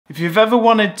If you've ever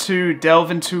wanted to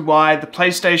delve into why the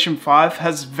PlayStation 5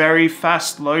 has very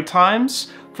fast load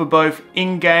times for both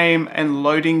in-game and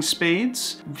loading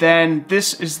speeds, then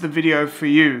this is the video for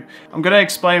you. I'm going to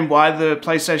explain why the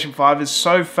PlayStation 5 is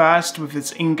so fast with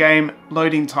its in-game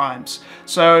loading times.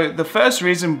 So the first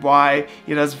reason why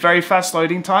it has very fast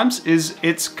loading times is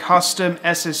its custom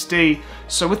SSD.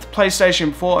 So with the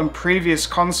PlayStation 4 and previous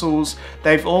consoles,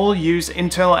 they've all used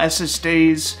internal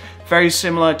SSDs very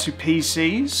similar to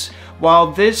PCs,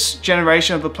 while this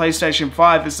generation of the PlayStation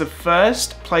 5 is the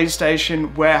first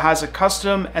PlayStation where it has a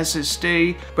custom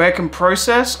SSD where it can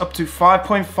process up to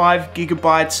 5.5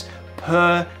 gigabytes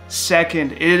per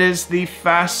second. It is the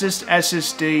fastest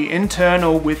SSD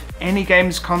internal with any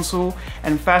games console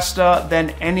and faster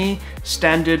than any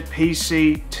standard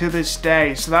PC to this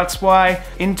day. So that's why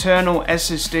internal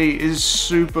SSD is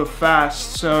super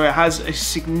fast. So it has a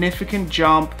significant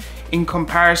jump in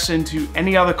comparison to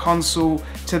any other console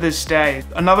to this day.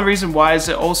 Another reason why is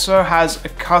it also has a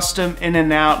custom in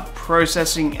and out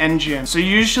processing engine. So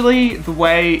usually the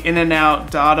way in and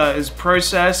out data is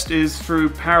processed is through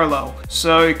parallel.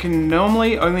 So it can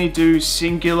normally only do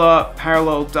singular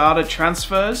parallel data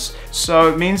transfers.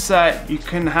 So it means that you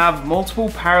can have multiple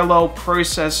parallel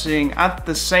processing at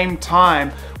the same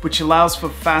time, which allows for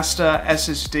faster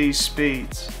SSD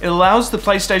speeds. It allows the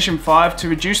PlayStation 5 to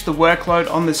reduce the workload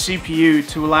on the CPU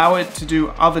to allow it to do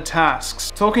other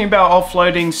tasks. Talking about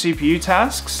offloading CPU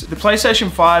tasks, the PlayStation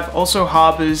 5 also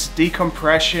harbors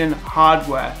decompression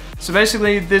hardware. So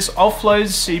basically this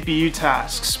offloads CPU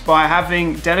tasks by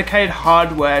having dedicated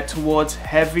hardware towards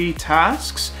heavy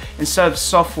tasks instead of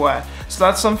software. So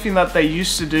that's something that they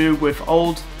used to do with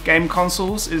old game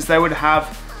consoles, is they would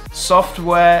have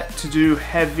software to do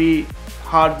heavy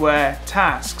hardware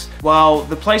tasks, while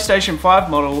the PlayStation 5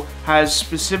 model has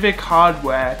specific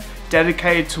hardware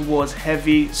dedicated towards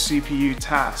heavy CPU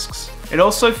tasks. It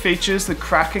also features the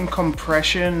Kraken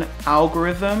compression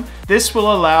algorithm. This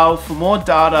will allow for more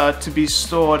data to be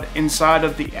stored inside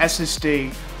of the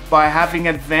SSD by having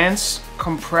advanced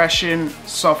compression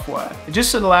software. It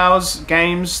just allows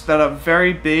games that are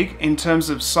very big in terms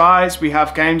of size. We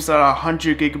have games that are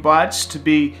 100 gigabytes to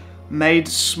be made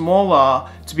smaller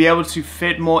to be able to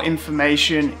fit more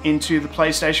information into the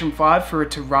PlayStation 5 for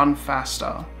it to run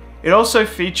faster. It also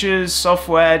features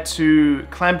software to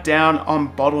clamp down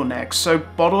on bottlenecks. So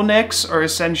bottlenecks are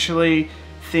essentially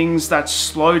things that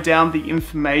slow down the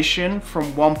information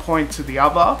from one point to the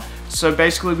other. So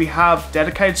basically we have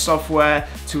dedicated software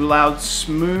to allow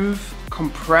smooth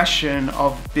compression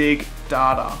of big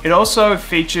data. It also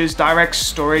features direct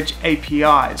storage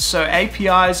APIs. So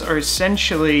APIs are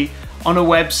essentially on a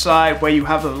website where you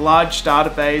have a large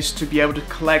database to be able to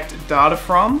collect data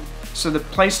from. So the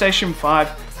PlayStation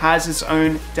 5 has its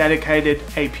own dedicated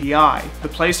API. The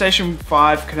PlayStation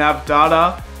 5 can have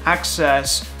data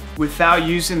access without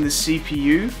using the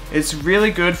CPU. It's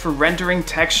really good for rendering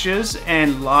textures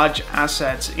and large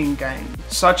assets in-game.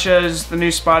 Such as the new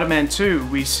Spider-Man 2,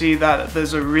 we see that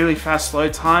there's a really fast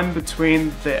load time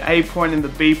between the A point and the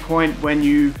B point when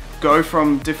you go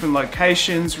from different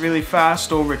locations really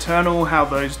fast, or Returnal, how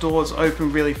those doors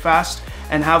open really fast,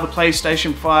 and how the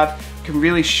PlayStation 5 can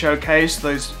really showcase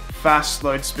those fast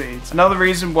load speeds. Another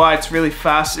reason why it's really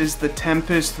fast is the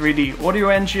Tempest 3D audio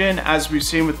engine, as we've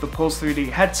seen with the Pulse 3D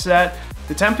headset.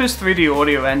 The Tempest 3D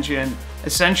audio engine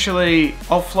essentially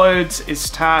offloads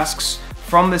its tasks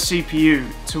from the CPU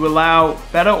to allow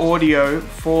better audio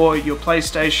for your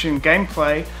PlayStation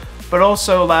gameplay, but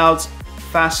also allows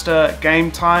faster game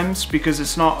times because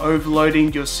it's not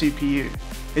overloading your CPU.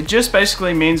 It just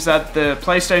basically means that the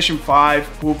PlayStation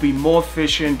 5 will be more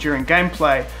efficient during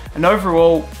gameplay. And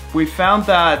overall, we found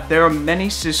that there are many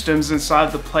systems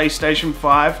inside the PlayStation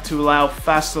 5 to allow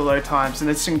faster load times. And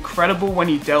it's incredible when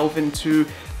you delve into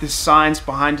the science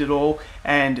behind it all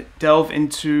and delve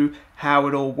into how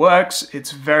it all works.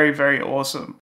 It's very, very awesome.